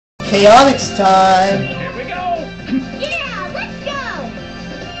Chaotix time! Here we go! Yeah, let's go!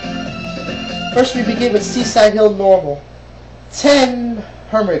 First we begin with Seaside Hill normal. 10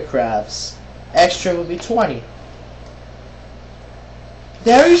 hermit crabs. Extra will be 20.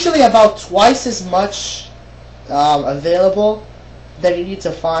 They're usually about twice as much available that you need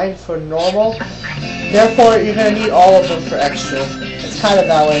to find for normal. Therefore, you're going to need all of them for extra. It's kind of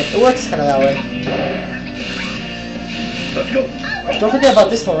that way. It works kind of that way. Let's go! Don't forget about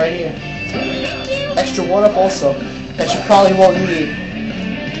this one right here. Extra 1-up also, that you probably won't need.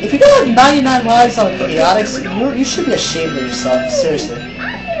 If you don't have 99 lives on Chaotix, you should be ashamed of yourself, seriously.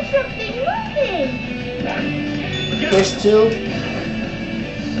 I hear something moving! Here's 2.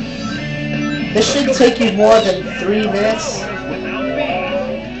 This shouldn't take you more than 3 minutes. Without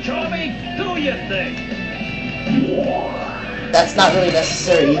me! Charming, do your thing! That's not really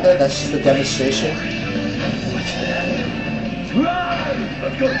necessary either, that's just a demonstration.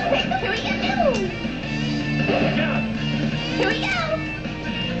 Let's go! Here we go! Here we go!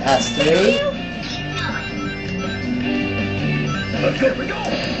 That's 3. Let's go! Here we go!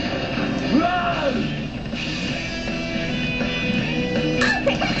 Run!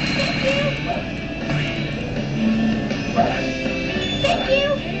 Thank you!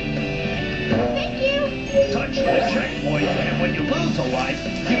 Thank you! Touch the checkpoint, and when you lose a life,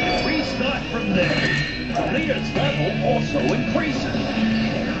 you can restart from there. The leader's level also increases.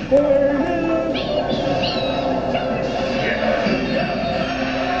 Well,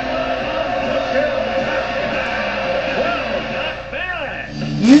 not bad.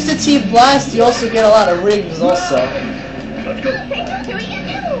 Use the Team Blast, you also get a lot of rings also. Let's go. Here we go!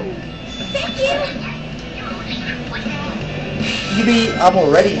 Thank you! I'm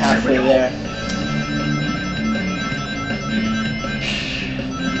already halfway there.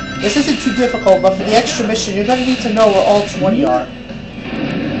 This isn't too difficult, but for the extra mission, you're gonna need to know where all 20 are.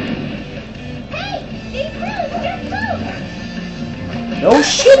 Hey! These roads just moved! No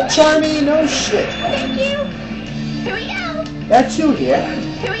shit, Charmy, no shit. Thank you! Here we go! There are 2 here.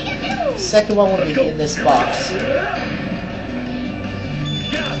 Here we go! Second one will be in this box.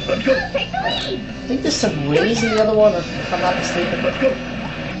 Let's go. Take the lead! I think there's some rings in the other one, if I'm not mistaken. Let's go.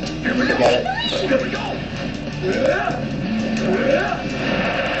 Here we go. Forget it. Here we go.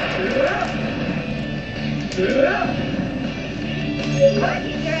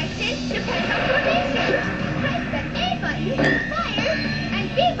 Parking directions depend on formation. Press the A button to fire and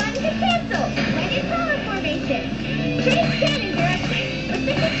B button to cancel when in power formation. Change cannon direction with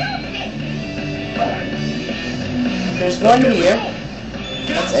the control stick. There's 1 here.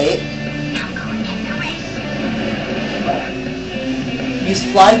 That's 8. Use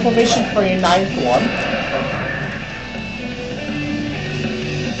flying formation for your 9th one.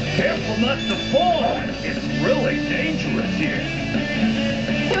 Careful not to fall. It's really dangerous here.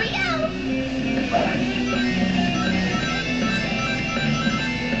 Here we go!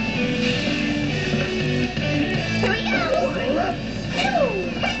 Here we go!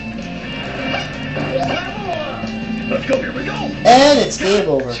 Let's go. Here we go. And it's game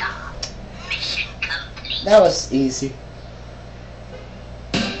over. That was easy.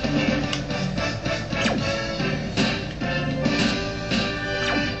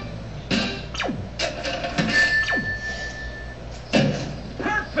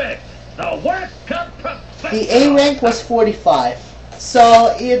 Perfect. The work of perfection. The A rank was 45.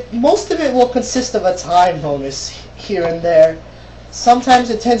 So most of it will consist of a time bonus here and there. Sometimes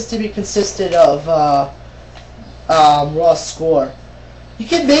it tends to be consisted of raw score. You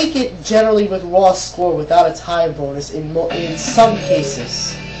can make it generally with raw score without a time bonus in some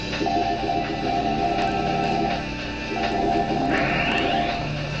cases.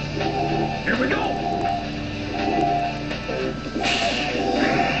 Here we go.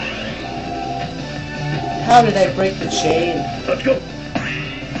 How did I break the chain? Let's go.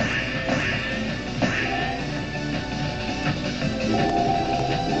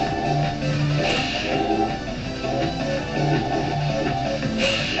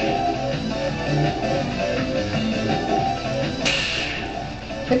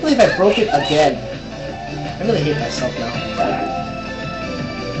 I can't believe I broke it again. I really hate myself now.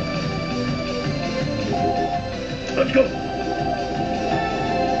 Let's go.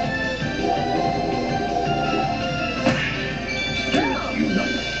 You know.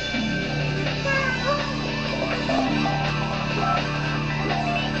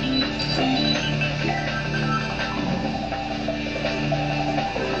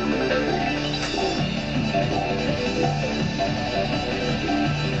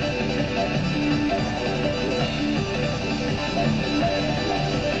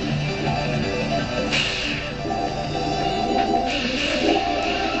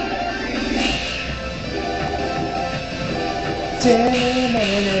 I'll take the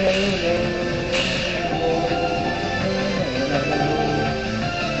lead.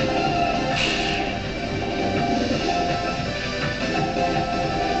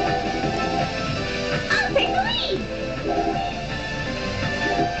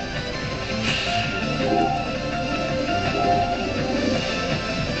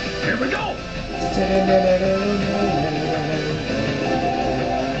 Here we go.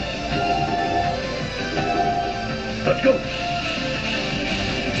 Let's go.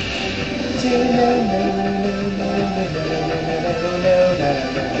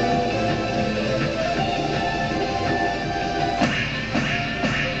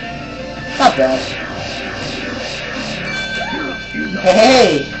 Not bad. You know. Hey!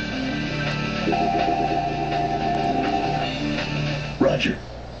 Roger.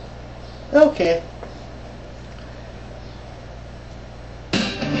 Okay.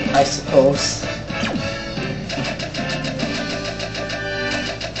 I suppose.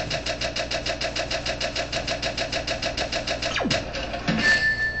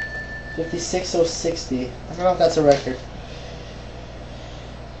 $56,060. I don't know if that's a record.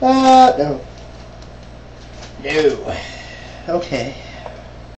 No. No. Okay.